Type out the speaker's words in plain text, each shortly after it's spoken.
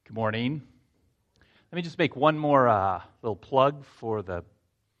Good morning. Let me just make one more little plug for the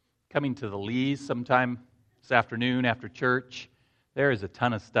coming to the Lees sometime this afternoon after church. There is a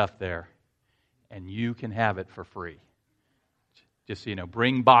ton of stuff there, and you can have it for free. Just so you know,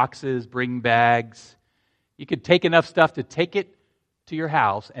 bring boxes, bring bags. You could take enough stuff to take it to your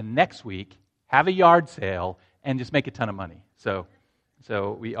house, and next week have a yard sale and just make a ton of money. So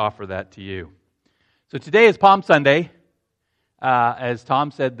we offer that to you. So today is Palm Sunday. As Tom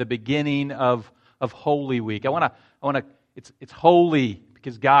said, the beginning of Holy Week. It's holy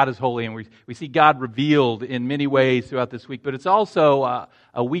because God is holy, and we see God revealed in many ways throughout this week, but it's also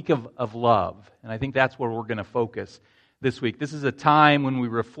a week of love, and I think that's where we're going to focus this week. This is a time when we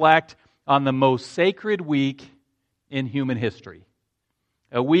reflect on the most sacred week in human history.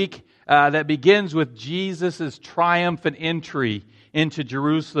 A week that begins with Jesus' triumphant entry into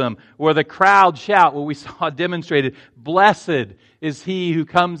Jerusalem, where the crowd shout, what we saw demonstrated, "Blessed is he who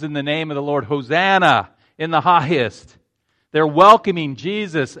comes in the name of the Lord, Hosanna in the highest." They're welcoming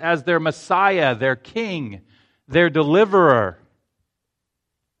Jesus as their Messiah, their King, their deliverer.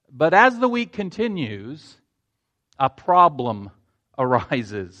 But as the week continues, a problem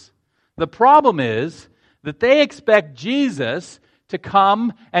arises. The problem is that they expect Jesus to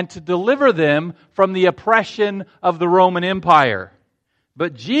come and to deliver them from the oppression of the Roman Empire.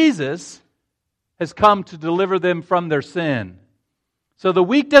 But Jesus has come to deliver them from their sin. So the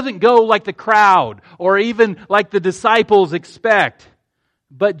week doesn't go like the crowd or even like the disciples expect.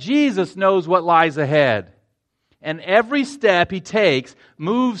 But Jesus knows what lies ahead. And every step he takes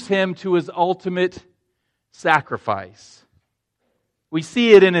moves him to his ultimate sacrifice. We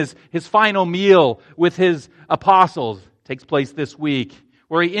see it in his final meal with his apostles. It takes place this week,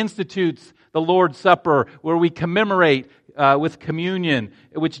 where he institutes the Lord's Supper, where we commemorate with communion,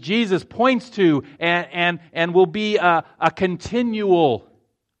 which Jesus points to and will be a continual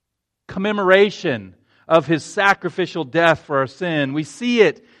commemoration of his sacrificial death for our sin. We see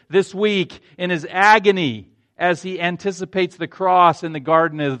it this week in his agony as he anticipates the cross in the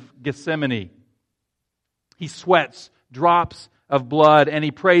Garden of Gethsemane. He sweats drops of blood and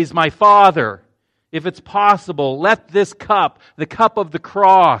he prays, "My Father, if it's possible, let this cup, the cup of the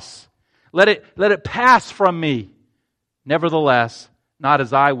cross, let it pass from me. Nevertheless, not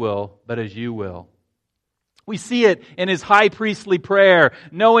as I will, but as you will." We see it in his high priestly prayer,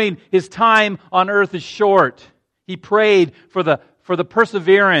 knowing his time on earth is short. He prayed for the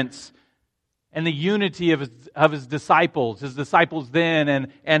perseverance and the unity of his disciples then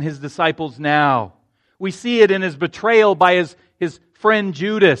and his disciples now. We see it in his betrayal by his friend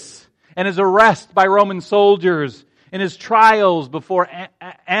Judas, and his arrest by Roman soldiers, in his trials before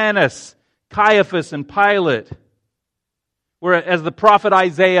Annas, Caiaphas, and Pilate, where, as the prophet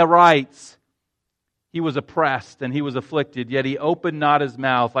Isaiah writes, he was oppressed and he was afflicted, yet he opened not his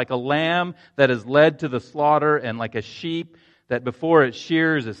mouth, like a lamb that is led to the slaughter, and like a sheep that before its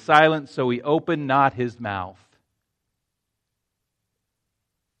shears is silent, so he opened not his mouth.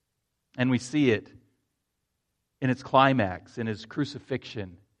 And we see it in its climax, in his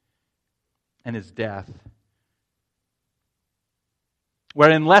crucifixion and his death, where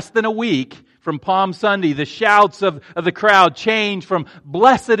in less than a week from Palm Sunday, the shouts of the crowd change from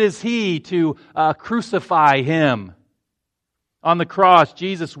 "Blessed is he" to "Crucify him." On the cross,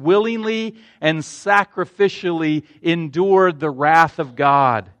 Jesus willingly and sacrificially endured the wrath of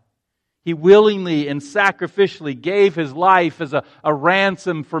God. He willingly and sacrificially gave his life as a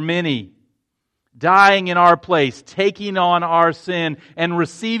ransom for many, dying in our place, taking on our sin, and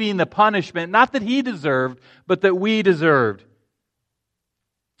receiving the punishment, not that he deserved, but that we deserved.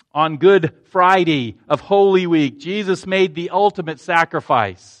 On Good Friday of Holy Week, Jesus made the ultimate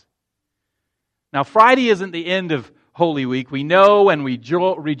sacrifice. Now, Friday isn't the end of Holy Week. We know and we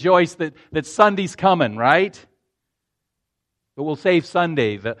rejoice that Sunday's coming, right? But we'll save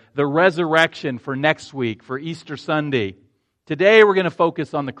Sunday, the resurrection, for next week, for Easter Sunday. Today we're going to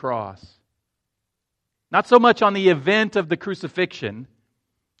focus on the cross. Not so much on the event of the crucifixion,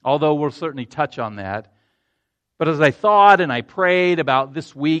 although we'll certainly touch on that. But as I thought and I prayed about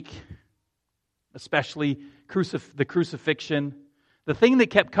this week, especially the crucifixion, the thing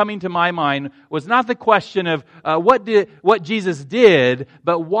that kept coming to my mind was not the question of what Jesus did,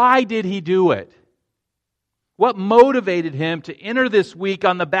 but why did he do it? What motivated him to enter this week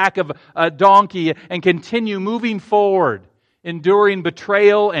on the back of a donkey and continue moving forward, enduring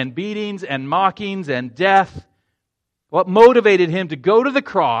betrayal and beatings and mockings and death? What motivated him to go to the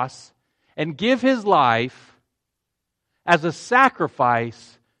cross and give his life as a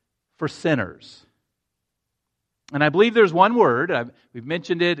sacrifice for sinners? And I believe there's one word, we've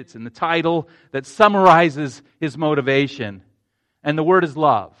mentioned it, it's in the title, that summarizes his motivation. And the word is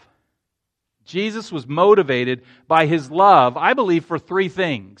love. Jesus was motivated by His love, I believe, for three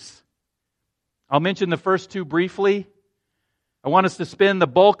things. I'll mention the first two briefly. I want us to spend the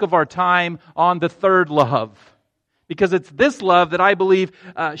bulk of our time on the third love, because it's this love that I believe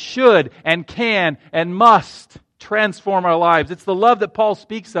should and can and must transform our lives. It's the love that Paul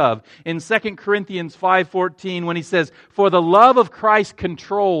speaks of in 2 Corinthians 5:14 when he says, "For the love of Christ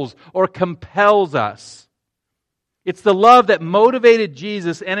controls or compels us." It's the love that motivated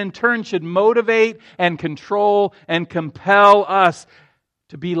Jesus and in turn should motivate and control and compel us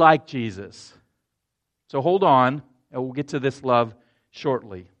to be like Jesus. So hold on, and we'll get to this love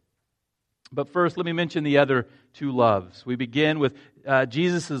shortly. But first, let me mention the other two loves. We begin with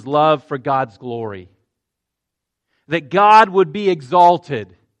Jesus' love for God's glory. That God would be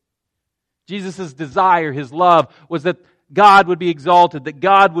exalted. Jesus' desire, His love, was that God would be exalted, that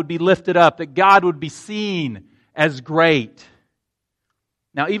God would be lifted up, that God would be seen as great.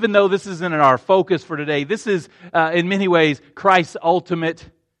 Now, even though this isn't our focus for today, this is, in many ways, Christ's ultimate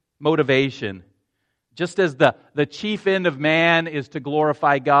motivation. Just as the chief end of man is to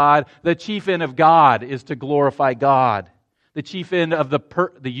glorify God, the chief end of God is to glorify God. The chief end of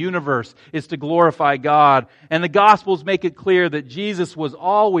the universe is to glorify God. And the Gospels make it clear that Jesus was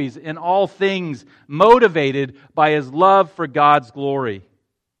always, in all things, motivated by His love for God's glory.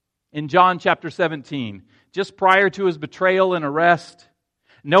 In John chapter 17, just prior to His betrayal and arrest,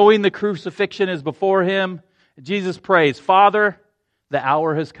 knowing the crucifixion is before Him, Jesus prays, "Father, the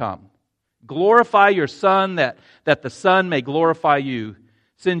hour has come. Glorify your Son, that the Son may glorify you,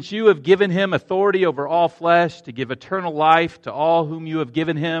 since you have given Him authority over all flesh to give eternal life to all whom you have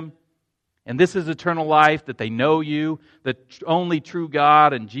given Him. And this is eternal life, that they know you, the only true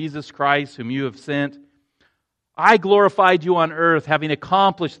God, and Jesus Christ, whom you have sent. I glorified you on earth, having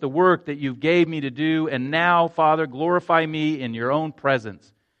accomplished the work that you gave me to do, and now, Father, glorify me in your own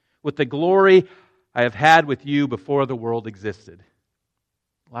presence, with the glory I have had with you before the world existed."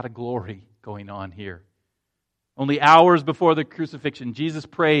 A lot of glory going on here. Only hours before the crucifixion, Jesus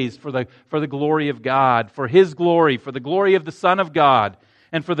prays for the glory of God, for His glory, for the glory of the Son of God,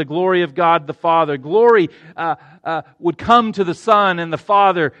 and for the glory of God the Father. Glory would come to the Son and the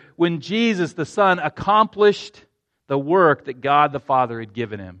Father when Jesus, the Son, accomplished the work that God the Father had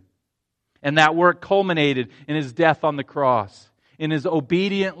given Him. And that work culminated in His death on the cross, in His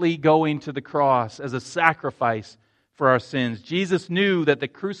obediently going to the cross as a sacrifice for our sins. Jesus knew that the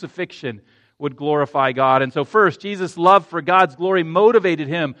crucifixion would glorify God. And so first, Jesus' love for God's glory motivated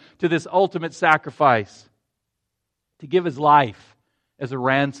Him to this ultimate sacrifice, to give His life as a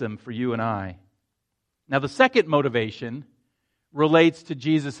ransom for you and I. Now the second motivation relates to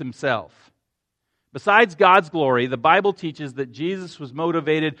Jesus Himself. Besides God's glory, the Bible teaches that Jesus was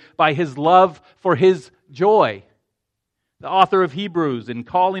motivated by His love for His joy. The author of Hebrews, in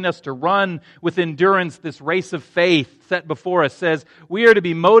calling us to run with endurance this race of faith set before us, says we are to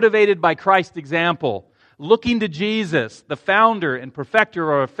be motivated by Christ's example, looking to Jesus, the founder and perfecter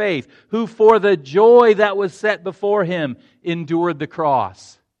of our faith, who for the joy that was set before Him endured the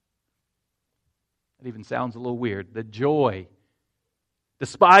cross. That even sounds a little weird. The joy,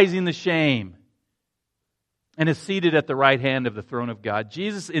 despising the shame, and is seated at the right hand of the throne of God.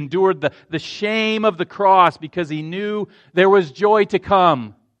 Jesus endured the shame of the cross because He knew there was joy to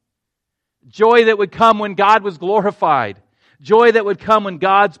come. Joy that would come when God was glorified. Joy that would come when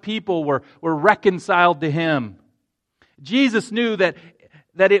God's people were reconciled to Him. Jesus knew that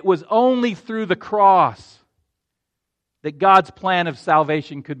it was only through the cross that God's plan of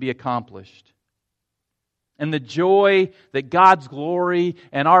salvation could be accomplished. And the joy that God's glory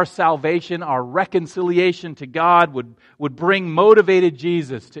and our salvation, our reconciliation to God would bring motivated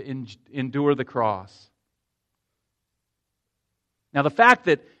Jesus to endure the cross. Now the fact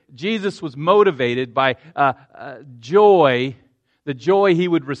that Jesus was motivated by joy, the joy He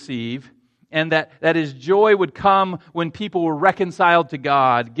would receive, and that His joy would come when people were reconciled to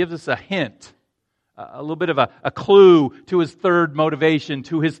God, gives us a hint, a little bit of a clue to His third motivation,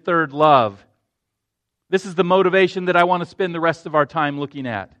 to His third love. This is the motivation that I want to spend the rest of our time looking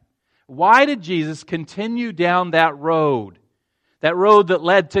at. Why did Jesus continue down that road that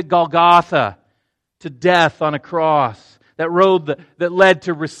led to Golgotha, to death on a cross, that road that led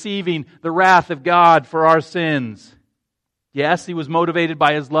to receiving the wrath of God for our sins? Yes, He was motivated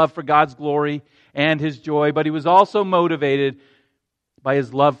by His love for God's glory and His joy, but He was also motivated by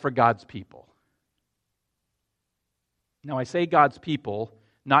His love for God's people. Now, I say God's people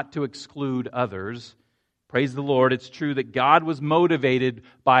not to exclude others. Praise the Lord, it's true that God was motivated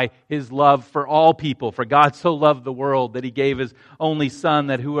by His love for all people. For God so loved the world that He gave His only Son,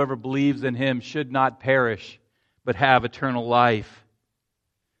 that whoever believes in Him should not perish, but have eternal life.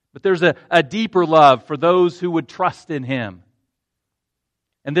 But there's a deeper love for those who would trust in Him.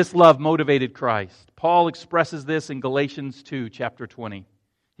 And this love motivated Christ. Paul expresses this in Galatians 2, chapter 20.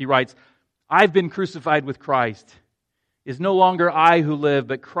 He writes, I've been crucified with Christ. It is no longer I who live,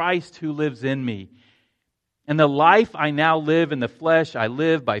 but Christ who lives in me. And the life I now live in the flesh, I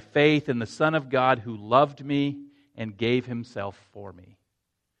live by faith in the Son of God who loved me and gave Himself for me.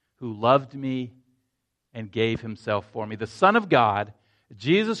 Who loved me and gave Himself for me. The Son of God,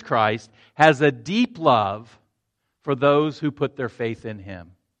 Jesus Christ, has a deep love for those who put their faith in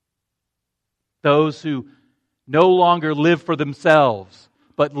Him. Those who no longer live for themselves,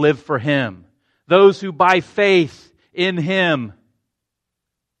 but live for Him. Those who by faith in Him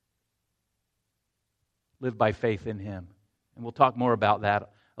live by faith in Him. And we'll talk more about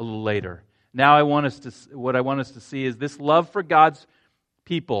that a little later. Now what I want us to see is this love for God's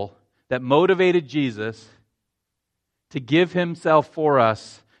people that motivated Jesus to give Himself for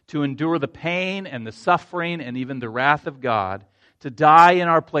us, to endure the pain and the suffering and even the wrath of God, to die in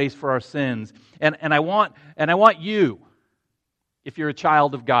our place for our sins. And I want you, if you're a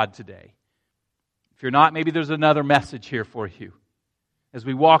child of God today, if you're not, maybe there's another message here for you. As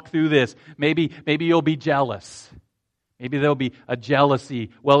we walk through this, maybe you'll be jealous. Maybe there'll be a jealousy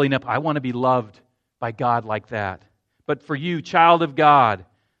welling up. I want to be loved by God like that. But for you, child of God,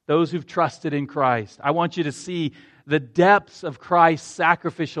 those who've trusted in Christ, I want you to see the depths of Christ's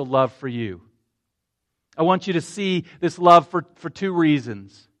sacrificial love for you. I want you to see this love for two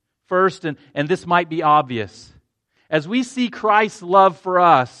reasons. First, and this might be obvious, as we see Christ's love for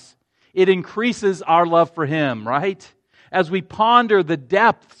us, it increases our love for Him, right? As we ponder the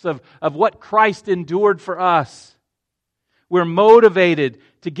depths of what Christ endured for us, we're motivated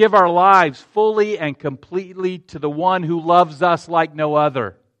to give our lives fully and completely to the one who loves us like no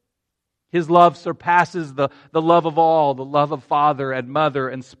other. His love surpasses the love of all, the love of father and mother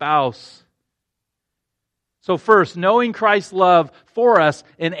and spouse. So first, knowing Christ's love for us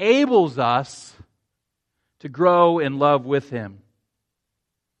enables us to grow in love with Him.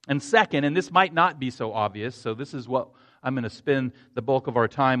 And second, and this might not be so obvious, so this is what I'm going to spend the bulk of our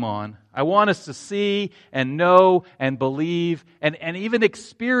time on. I want us to see and know and believe and even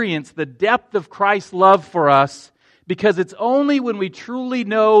experience the depth of Christ's love for us, because it's only when we truly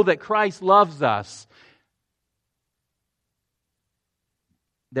know that Christ loves us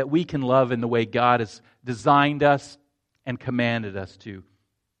that we can love in the way God has designed us and commanded us to.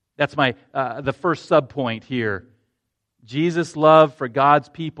 That's the first subpoint here. Jesus' love for God's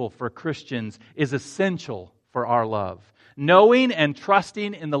people, for Christians, is essential for our love. Knowing and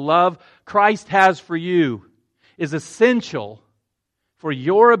trusting in the love Christ has for you is essential for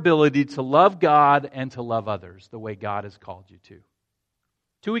your ability to love God and to love others the way God has called you to.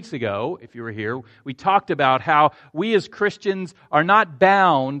 2 weeks ago, if you were here, we talked about how we as Christians are not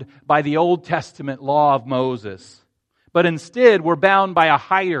bound by the Old Testament law of Moses, but instead we're bound by a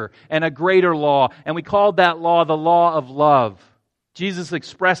higher and a greater law, and we called that law the law of love. Jesus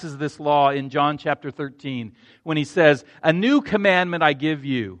expresses this law in John chapter 13 when He says, "A new commandment I give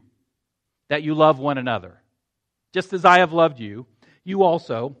you, that you love one another. Just as I have loved you, you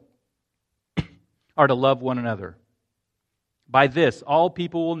also are to love one another. By this, all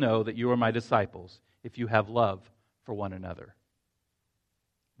people will know that you are my disciples, if you have love for one another."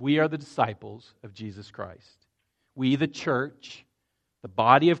 We are the disciples of Jesus Christ. We, the church, the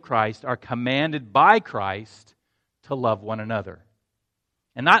body of Christ, are commanded by Christ to love one another.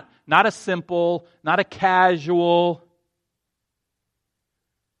 And not a simple, not a casual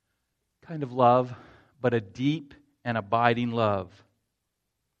kind of love, but a deep and abiding love.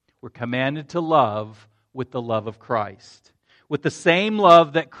 We're commanded to love with the love of Christ. With the same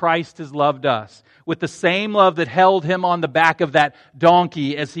love that Christ has loved us. With the same love that held Him on the back of that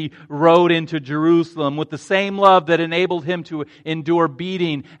donkey as He rode into Jerusalem. With the same love that enabled Him to endure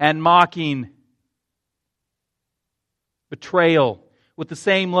beating and mocking, betrayal. With the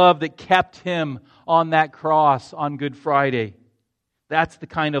same love that kept Him on that cross on Good Friday. That's the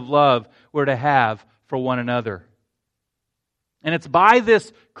kind of love we're to have for one another. And it's by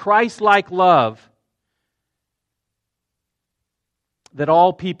this Christ-like love that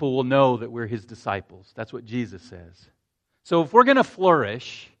all people will know that we're His disciples. That's what Jesus says. So if we're going to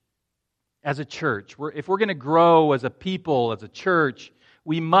flourish as a church, if we're going to grow as a people, as a church,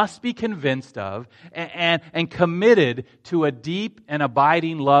 we must be convinced of and committed to a deep and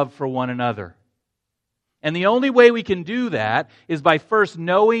abiding love for one another. And the only way we can do that is by first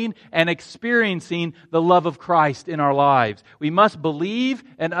knowing and experiencing the love of Christ in our lives. We must believe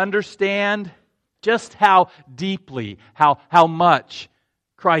and understand just how deeply, how much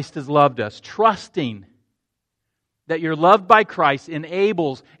Christ has loved us. Trusting that you're loved by Christ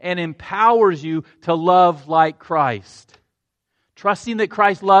enables and empowers you to love like Christ. Trusting that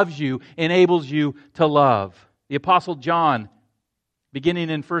Christ loves you enables you to love. The Apostle John, beginning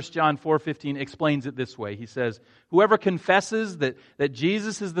in 1 John 4:15, explains it this way. He says, whoever confesses that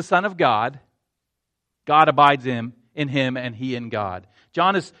Jesus is the Son of God, God abides in him and he in God.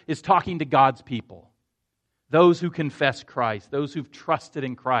 John is talking to God's people. Those who confess Christ, those who've trusted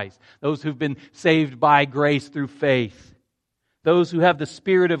in Christ, those who've been saved by grace through faith, those who have the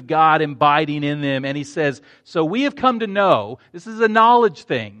Spirit of God abiding in them. And he says, so we have come to know, this is a knowledge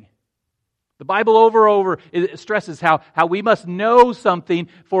thing. The Bible over it stresses how we must know something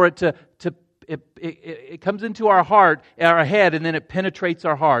for it it comes into our heart, our head, and then it penetrates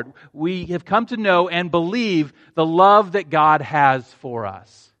our heart. We have come to know and believe the love that God has for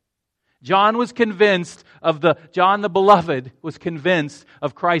us. John the beloved was convinced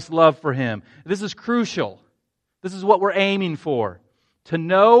of Christ's love for him. This is crucial. This is what we're aiming for. To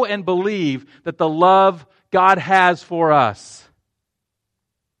know and believe that the love God has for us.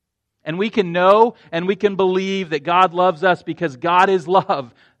 And we can know and we can believe that God loves us because God is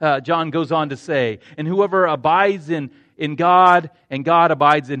love, John goes on to say. And whoever abides in God and God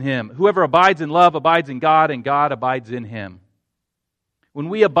abides in him. Whoever abides in love abides in God and God abides in him. When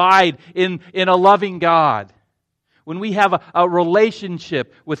we abide in a loving God, when we have a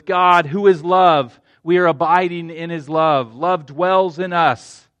relationship with God who is love, we are abiding in His love. Love dwells in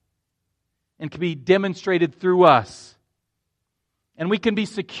us and can be demonstrated through us. And we can be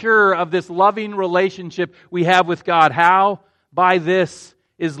secure of this loving relationship we have with God. How? By this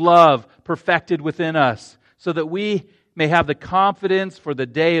is love perfected within us, so that we may have the confidence for the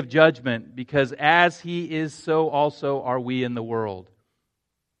day of judgment, because as He is, so also are we in the world.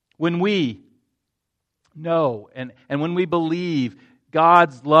 When we know and when we believe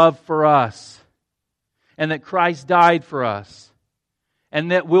God's love for us, and that Christ died for us,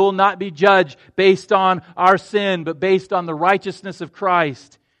 and that we'll not be judged based on our sin, but based on the righteousness of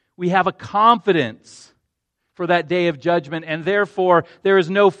Christ, we have a confidence for that day of judgment, and therefore there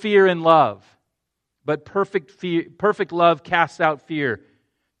is no fear in love. But perfect love casts out fear.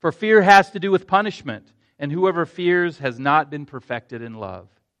 For fear has to do with punishment, and whoever fears has not been perfected in love.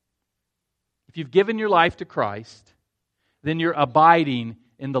 If you've given your life to Christ, then you're abiding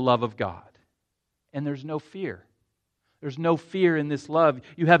in the love of God. And there's no fear. There's no fear in this love.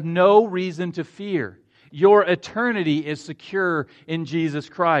 You have no reason to fear. Your eternity is secure in Jesus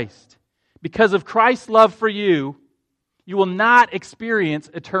Christ. Because of Christ's love for you, you will not experience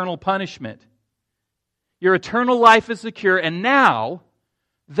eternal punishment. Your eternal life is secure, and now,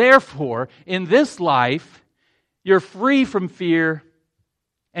 therefore, in this life, you're free from fear,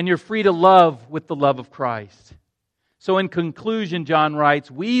 and you're free to love with the love of Christ. So in conclusion, John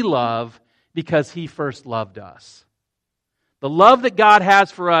writes, we love because He first loved us. The love that God has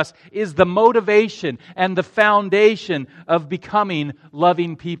for us is the motivation and the foundation of becoming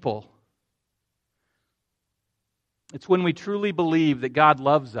loving people. It's when we truly believe that God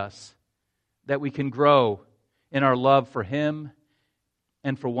loves us that we can grow in our love for Him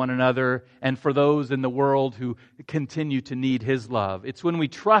and for one another and for those in the world who continue to need His love. It's when we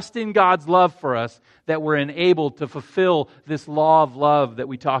trust in God's love for us that we're enabled to fulfill this law of love that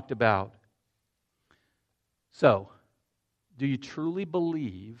we talked about. So, do you truly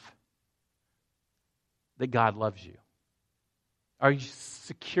believe that God loves you? Are you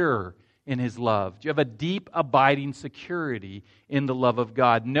secure in His love? Do you have a deep, abiding security in the love of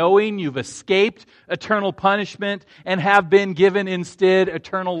God, knowing you've escaped eternal punishment and have been given instead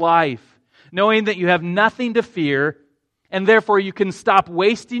eternal life, knowing that you have nothing to fear, and therefore you can stop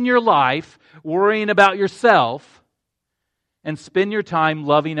wasting your life worrying about yourself and spend your time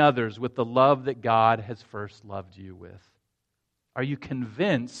loving others with the love that God has first loved you with? Are you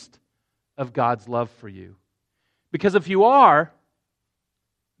convinced of God's love for you? Because if you are,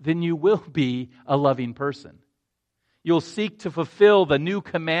 then you will be a loving person. You'll seek to fulfill the new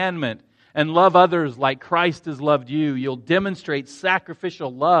commandment and love others like Christ has loved you. You'll demonstrate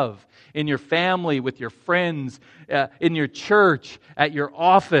sacrificial love in your family, with your friends, in your church, at your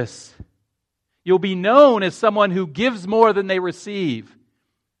office. You'll be known as someone who gives more than they receive,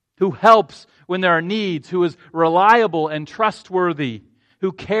 who helps when there are needs, who is reliable and trustworthy,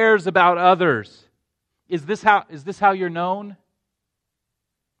 who cares about others. Is this how you're known?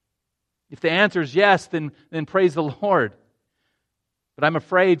 If the answer is yes, then praise the Lord. But I'm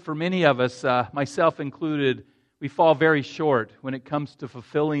afraid for many of us, myself included, we fall very short when it comes to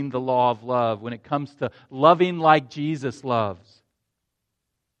fulfilling the law of love, when it comes to loving like Jesus loves.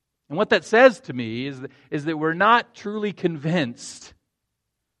 And what that says to me is that we're not truly convinced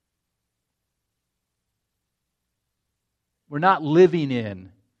We're not living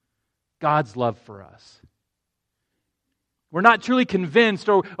in God's love for us. We're not truly convinced,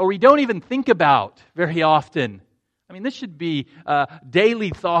 or we don't even think about very often. I mean, this should be daily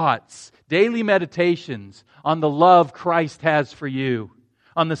thoughts, daily meditations on the love Christ has for you,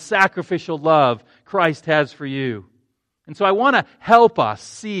 on the sacrificial love Christ has for you. And so I want to help us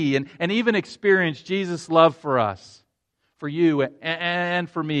see and even experience Jesus' love for us, for you and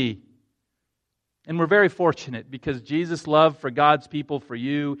for me. And we're very fortunate because Jesus' love for God's people, for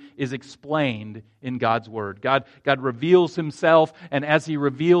you, is explained in God's Word. God reveals Himself, and as He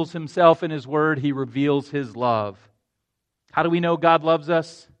reveals Himself in His Word, He reveals His love. How do we know God loves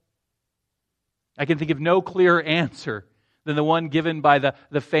us? I can think of no clearer answer than the one given by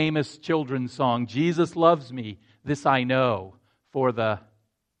the famous children's song, Jesus loves me, this I know, for the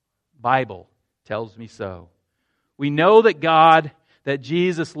Bible tells me so. We know that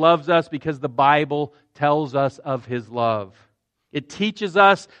Jesus loves us because the Bible tells us of His love. It teaches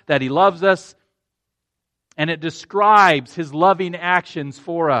us that He loves us, and it describes His loving actions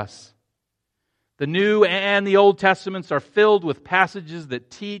for us. The New and the Old Testaments are filled with passages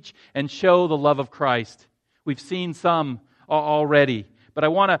that teach and show the love of Christ. We've seen some already, but I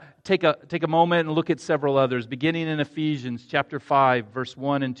want to take a moment and look at several others. Beginning in Ephesians chapter 5, verse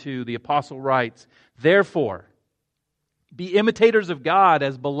 1 and 2, the apostle writes, "Therefore, be imitators of God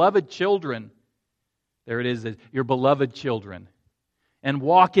as beloved children." There it is, your beloved children. "And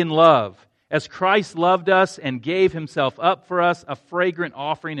walk in love, as Christ loved us and gave Himself up for us, a fragrant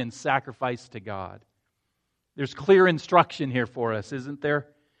offering and sacrifice to God." There's clear instruction here for us, isn't there?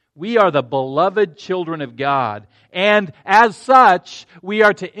 We are the beloved children of God, and as such, we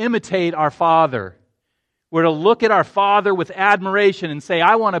are to imitate our Father. We're to look at our Father with admiration and say,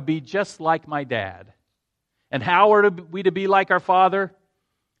 I want to be just like my dad. And how are we to be like our Father?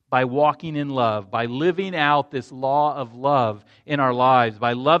 By walking in love, by living out this law of love in our lives,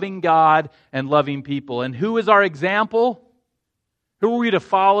 by loving God and loving people. And who is our example? Who are we to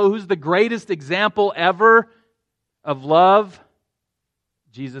follow? Who's the greatest example ever of love?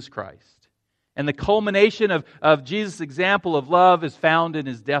 Jesus Christ. And the culmination of Jesus' example of love is found in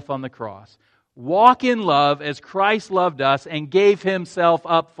His death on the cross. Walk in love as Christ loved us and gave Himself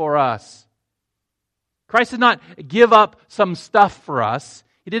up for us. Christ did not give up some stuff for us.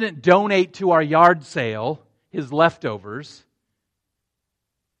 He didn't donate to our yard sale His leftovers.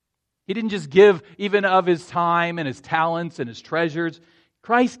 He didn't just give even of His time and His talents and His treasures.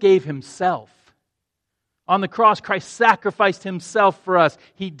 Christ gave Himself. On the cross, Christ sacrificed Himself for us.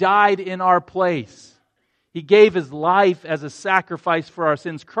 He died in our place. He gave His life as a sacrifice for our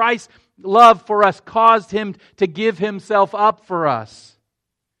sins. Christ's love for us caused Him to give Himself up for us.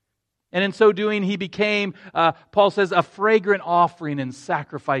 And in so doing, He became, Paul says, a fragrant offering and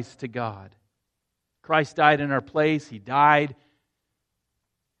sacrifice to God. Christ died in our place. He died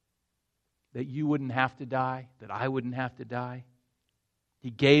that you wouldn't have to die, that I wouldn't have to die.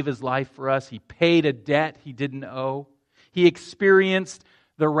 He gave His life for us. He paid a debt He didn't owe. He experienced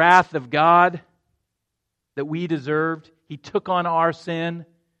the wrath of God that we deserved. He took on our sin.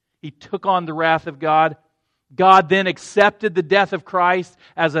 He took on the wrath of God. God then accepted the death of Christ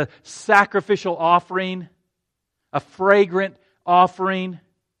as a sacrificial offering, a fragrant offering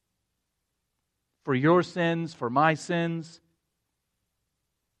for your sins, for my sins.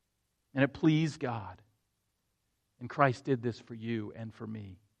 And it pleased God. And Christ did this for you and for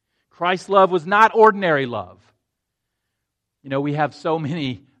me. Christ's love was not ordinary love. You know, we have so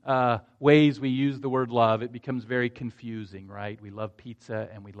many ways we use the word love, it becomes very confusing, right? We love pizza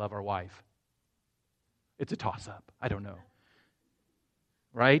and we love our wife. It's a toss-up. I don't know.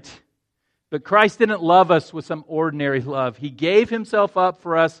 Right? But Christ didn't love us with some ordinary love. He gave Himself up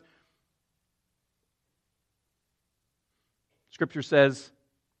for us. Scripture says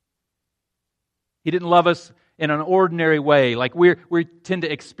He didn't love us in an ordinary way, like we tend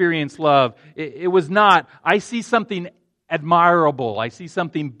to experience love. It was not, I see something admirable, I see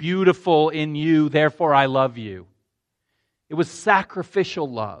something beautiful in you, therefore I love you. It was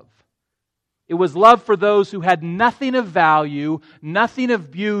sacrificial love. It was love for those who had nothing of value, nothing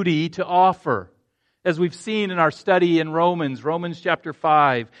of beauty to offer. As we've seen in our study in Romans chapter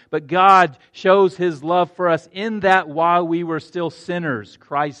 5. But God shows His love for us in that while we were still sinners,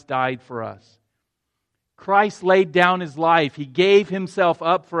 Christ died for us. Christ laid down His life. He gave Himself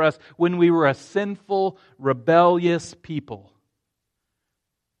up for us when we were a sinful, rebellious people.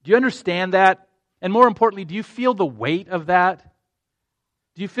 Do you understand that? And more importantly, do you feel the weight of that?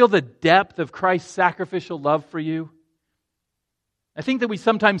 Do you feel the depth of Christ's sacrificial love for you? I think that we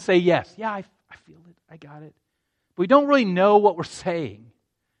sometimes say yes. Yeah, I feel it. I got it. But we don't really know what we're saying.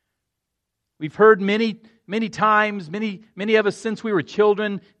 We've heard many many times, many of us since we were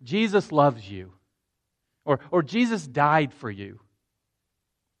children, Jesus loves you. Or Jesus died for you.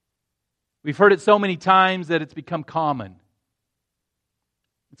 We've heard it so many times that it's become common.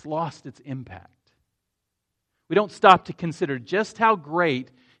 It's lost its impact. We don't stop to consider just how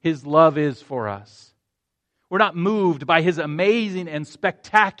great His love is for us. We're not moved by His amazing and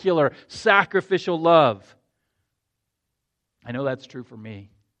spectacular sacrificial love. I know that's true for me.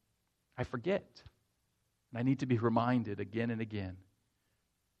 I forget. And I need to be reminded again and again.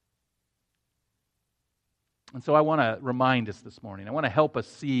 And so I want to remind us this morning. I want to help us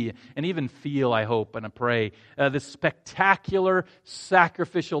see and even feel, I hope and I pray, this spectacular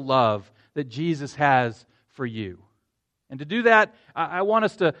sacrificial love that Jesus has for you. And to do that, I want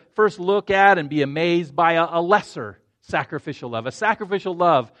us to first look at and be amazed by a lesser sacrificial love. A sacrificial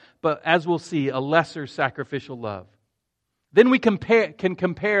love, but as we'll see, a lesser sacrificial love. Then we can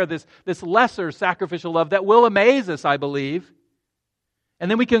compare this lesser sacrificial love that will amaze us, I believe. And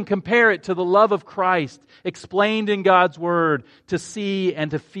then we can compare it to the love of Christ explained in God's Word to see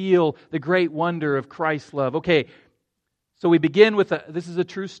and to feel the great wonder of Christ's love. Okay, so we begin with this is a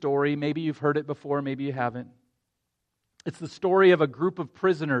true story. Maybe you've heard it before, maybe you haven't. It's the story of a group of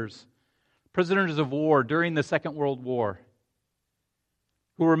prisoners of war during the Second World War,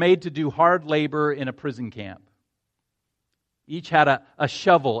 who were made to do hard labor in a prison camp. Each had a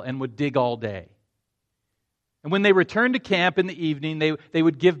shovel and would dig all day. And when they returned to camp in the evening, they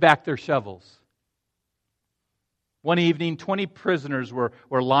would give back their shovels. One evening, 20 prisoners were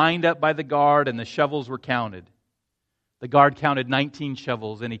lined up by the guard and the shovels were counted. The guard counted 19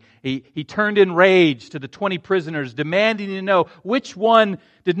 shovels, and he turned in rage to the 20 prisoners, demanding to know which one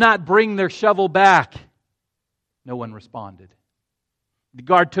did not bring their shovel back. No one responded. The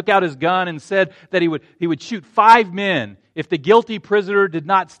guard took out his gun and said that he would shoot 5 men if the guilty prisoner did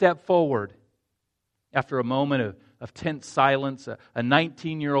not step forward. After a moment of tense silence, a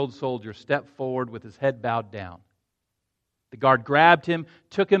 19-year-old soldier stepped forward with his head bowed down. The guard grabbed him,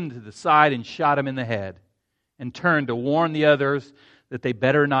 took him to the side, and shot him in the head, and turned to warn the others that they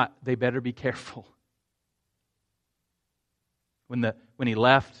better be careful. When he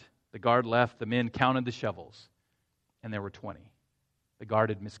left, the guard left, the men counted the shovels, and there were 20. The guard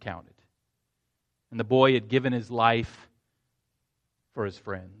had miscounted. And the boy had given his life for his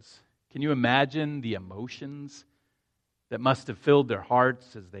friends. Can you imagine the emotions that must have filled their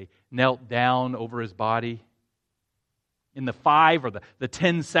hearts as they knelt down over his body? In the 5 or the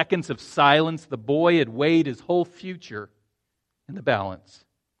 10 seconds of silence, the boy had weighed his whole future in the balance.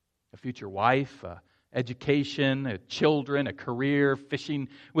 A future wife, education, children, a career, fishing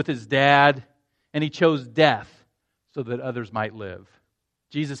with his dad, and he chose death so that others might live.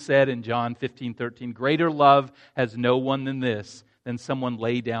 Jesus said in John 15:13, "Greater love has no one than this, than someone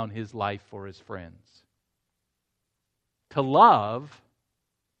lay down his life for his friends." To love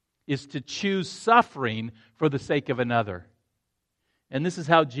is to choose suffering for the sake of another. And this is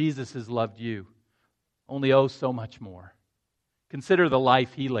how Jesus has loved you. Only so much more. Consider the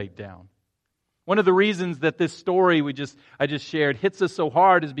life He laid down. One of the reasons that this story I just shared hits us so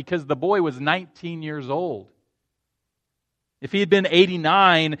hard is because the boy was 19 years old. If he had been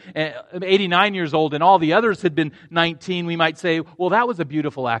 89 years old and all the others had been 19, we might say, well, that was a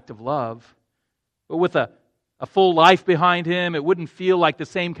beautiful act of love. But with a full life behind him, it wouldn't feel like the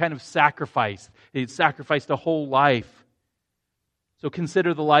same kind of sacrifice. He sacrificed a whole life. So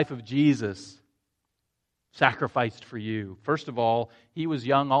consider the life of Jesus, sacrificed for you. First of all, He was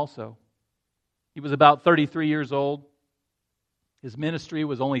young also. He was about 33 years old. His ministry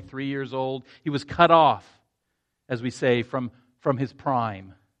was only 3 years old. He was cut off, as we say, from his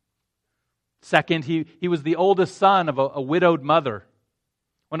prime. Second, he was the oldest son of a widowed mother.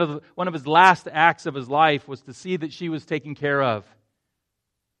 One of his last acts of his life was to see that she was taken care of.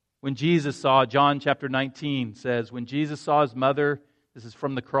 When Jesus saw, John chapter 19 says, when Jesus saw his mother, this is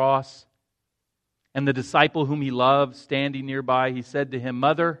from the cross, and the disciple whom He loved standing nearby, He said to him,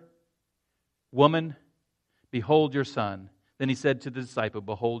 "Mother, woman, behold your son." Then He said to the disciple,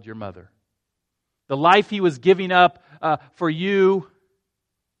 "Behold your mother." The life He was giving up for you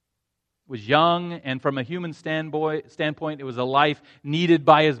was young, and from a human standpoint, it was a life needed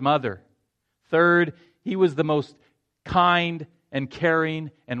by His mother. Third, He was the most kind and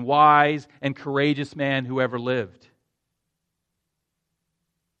caring and wise and courageous man who ever lived.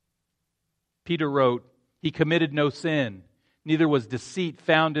 Peter wrote, "He committed no sin, neither was deceit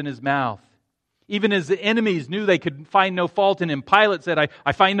found in His mouth." Even His enemies knew they could find no fault in Him. Pilate said,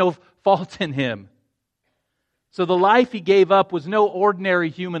 I find no fault in Him. So the life He gave up was no ordinary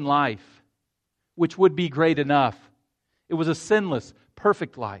human life, which would be great enough. It was a sinless,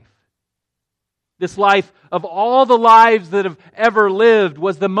 perfect life. This life, of all the lives that have ever lived,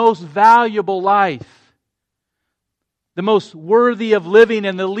 was the most valuable life. The most worthy of living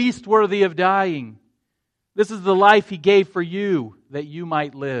and the least worthy of dying. This is the life He gave for you, that you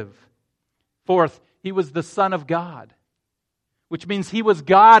might live. Fourth, He was the Son of God, which means He was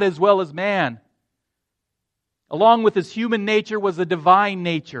God as well as man. Along with His human nature was a divine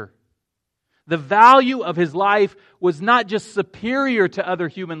nature. The value of His life was not just superior to other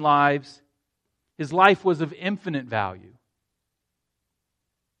human lives. His life was of infinite value.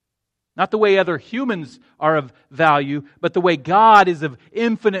 Not the way other humans are of value, but the way God is of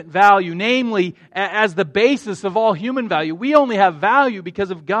infinite value, namely as the basis of all human value. We only have value because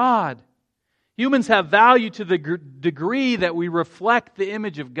of God. Humans have value to the degree that we reflect the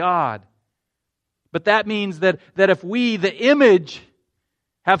image of God. But that means that if we, the image,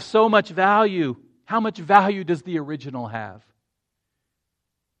 have so much value, how much value does the original have?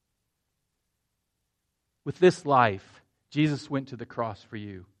 With this life, Jesus went to the cross for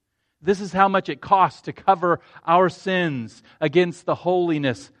you. This is how much it costs to cover our sins against the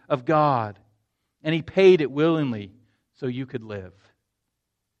holiness of God. And He paid it willingly so you could live.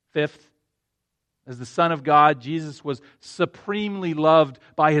 Fifth, as the Son of God, Jesus was supremely loved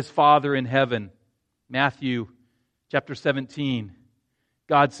by His Father in heaven. Matthew chapter 17.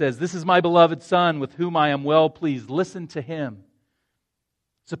 God says, "This is my beloved Son with whom I am well pleased. Listen to Him."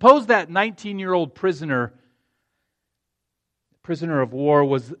 Suppose that 19-year-old prisoner of war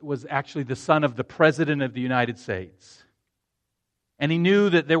was actually the son of the President of the United States. And he knew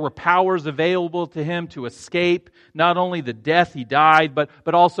that there were powers available to him to escape not only the death he died,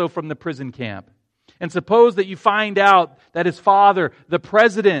 but also from the prison camp. And suppose that you find out that his father, the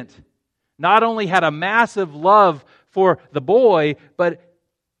president, not only had a massive love for the boy, but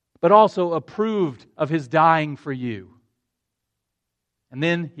also approved of his dying for you. And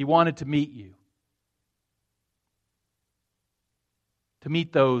then he wanted to meet you. To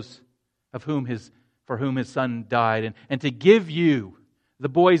meet those for whom his son died, and to give you the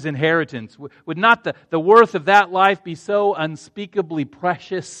boy's inheritance. Would not the worth of that life be so unspeakably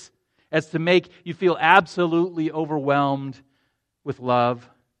precious as to make you feel absolutely overwhelmed with love?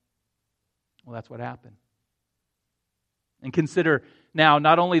 Well, that's what happened. And consider now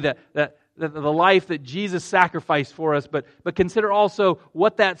not only the life that Jesus sacrificed for us, but consider also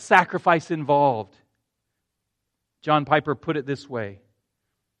what that sacrifice involved. John Piper put it this way: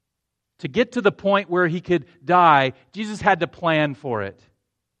 to get to the point where He could die, Jesus had to plan for it.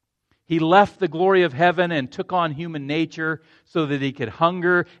 He left the glory of heaven and took on human nature so that He could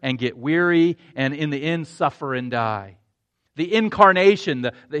hunger and get weary and in the end suffer and die. The incarnation,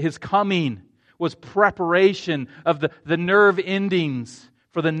 His coming, was preparation of the nerve endings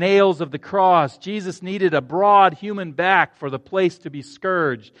for the nails of the cross. Jesus needed a broad human back for the place to be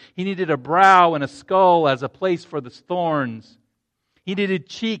scourged. He needed a brow and a skull as a place for the thorns. He needed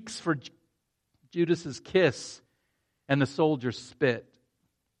cheeks for Judas's kiss and the soldier's spit.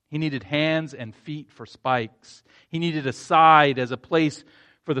 He needed hands and feet for spikes. He needed a side as a place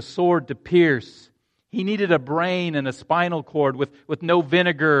for the sword to pierce. He needed a brain and a spinal cord with no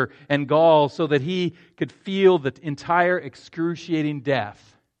vinegar and gall so that He could feel the entire excruciating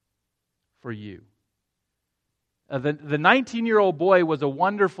death for you. The 19-year-old boy was a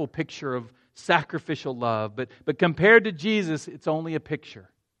wonderful picture of sacrificial love, but compared to Jesus, it's only a picture.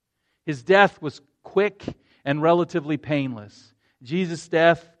 His death was quick and relatively painless. Jesus'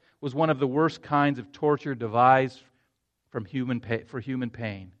 death was one of the worst kinds of torture devised for human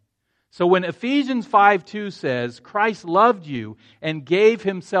pain. So when Ephesians 5:2 says, Christ loved you and gave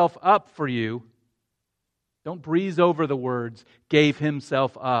Himself up for you, don't breeze over the words, gave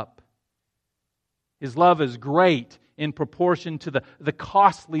Himself up. His love is great in proportion to the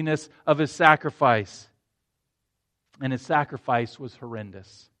costliness of His sacrifice. And His sacrifice was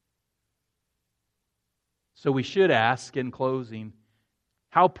horrendous. So we should ask in closing,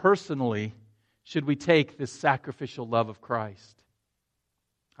 how personally should we take this sacrificial love of Christ?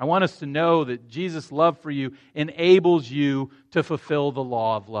 I want us to know that Jesus' love for you enables you to fulfill the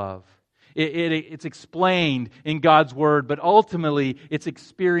law of love. It's explained in God's Word, but ultimately it's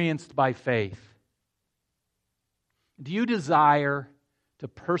experienced by faith. Do you desire to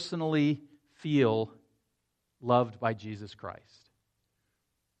personally feel loved by Jesus Christ?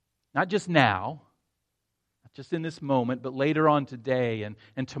 Not just now, not just in this moment, but later on today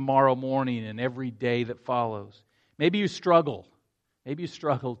and tomorrow morning and every day that follows. Maybe you struggle. Maybe you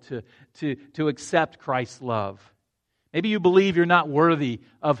struggle to accept Christ's love. Maybe you believe you're not worthy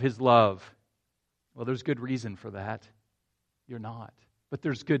of His love. Well, there's good reason for that. You're not. But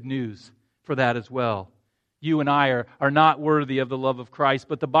there's good news for that as well. You and I are not worthy of the love of Christ,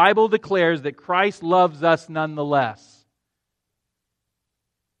 but the Bible declares that Christ loves us nonetheless.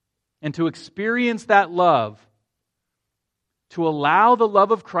 And to experience that love, to allow the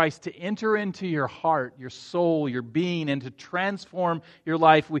love of Christ to enter into your heart, your soul, your being, and to transform your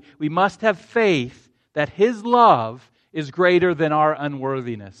life, we must have faith that His love is greater than our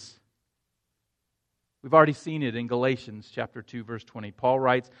unworthiness. We've already seen it in Galatians chapter 2, verse 20. Paul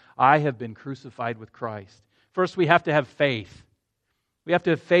writes, I have been crucified with Christ. First, we have to have faith. We have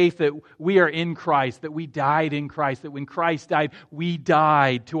to have faith that we are in Christ, that we died in Christ, that when Christ died, we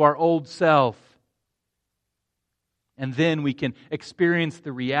died to our old self. And then we can experience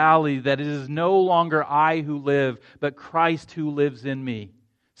the reality that it is no longer I who live, but Christ who lives in me.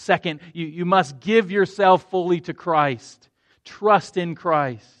 Second, you must give yourself fully to Christ. Trust in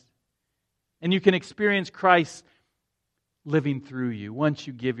Christ. And you can experience Christ living through you once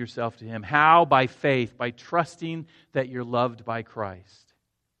you give yourself to Him. How? By faith, by trusting that you're loved by Christ.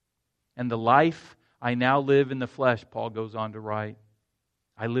 And the life I now live in the flesh, Paul goes on to write,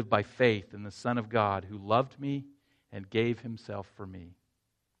 I live by faith in the Son of God who loved me and gave Himself for me.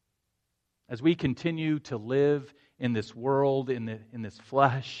 As we continue to live in this world, in this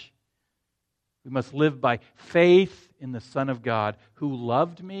flesh, we must live by faith in the Son of God who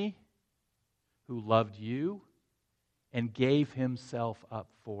loved me, who loved you, and gave Himself up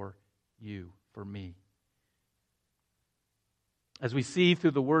for you, for me. As we see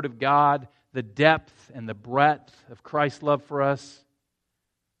through the Word of God the depth and the breadth of Christ's love for us,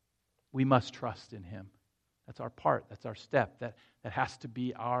 we must trust in Him. That's our part. That's our step. That has to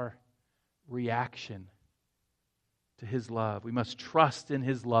be our reaction to His love. We must trust in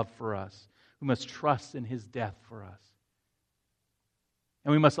His love for us. We must trust in His death for us.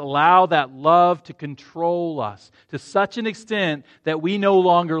 And we must allow that love to control us to such an extent that we no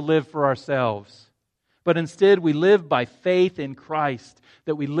longer live for ourselves. But instead we live by faith in Christ,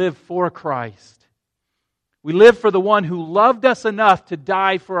 that we live for Christ. We live for the one who loved us enough to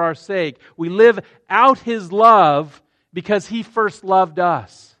die for our sake. We live out His love because He first loved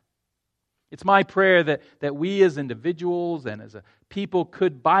us. It's my prayer that we as individuals and as a people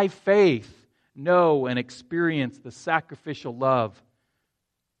could, by faith, know and experience the sacrificial love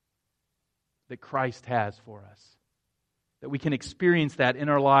that Christ has for us. That we can experience that in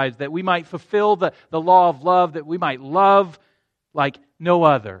our lives, that we might fulfill the law of love, that we might love like no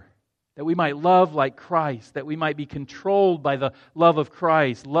other. That we might love like Christ, that we might be controlled by the love of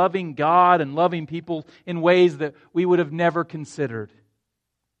Christ, loving God and loving people in ways that we would have never considered.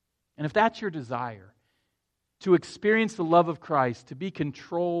 And if that's your desire, to experience the love of Christ, to be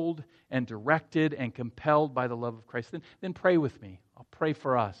controlled and directed and compelled by the love of Christ, then pray with me. I'll pray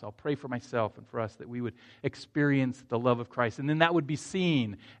for us. I'll pray for myself and for us that we would experience the love of Christ. And then that would be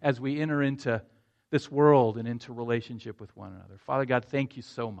seen as we enter into this world and into relationship with one another. Father God, thank You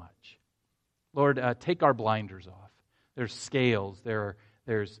so much. Lord, take our blinders off. There's scales. There's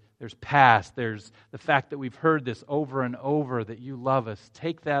past. There's the fact that we've heard this over and over, that You love us.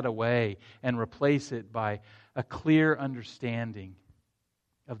 Take that away and replace it by a clear understanding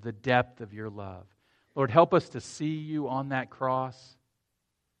of the depth of Your love. Lord, help us to see You on that cross,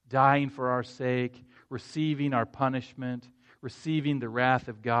 dying for our sake, receiving our punishment, receiving the wrath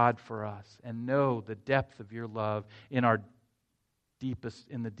of God for us, and know the depth of Your love in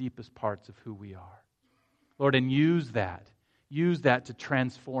the deepest parts of who we are. Lord, and use that to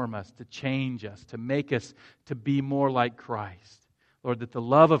transform us, to change us, to make us to be more like Christ. Lord, that the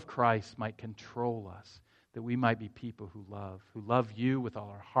love of Christ might control us, that we might be people who love You with all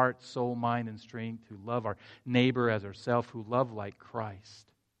our heart, soul, mind, and strength, who love our neighbor as ourselves, who love like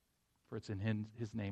Christ. For it's in His name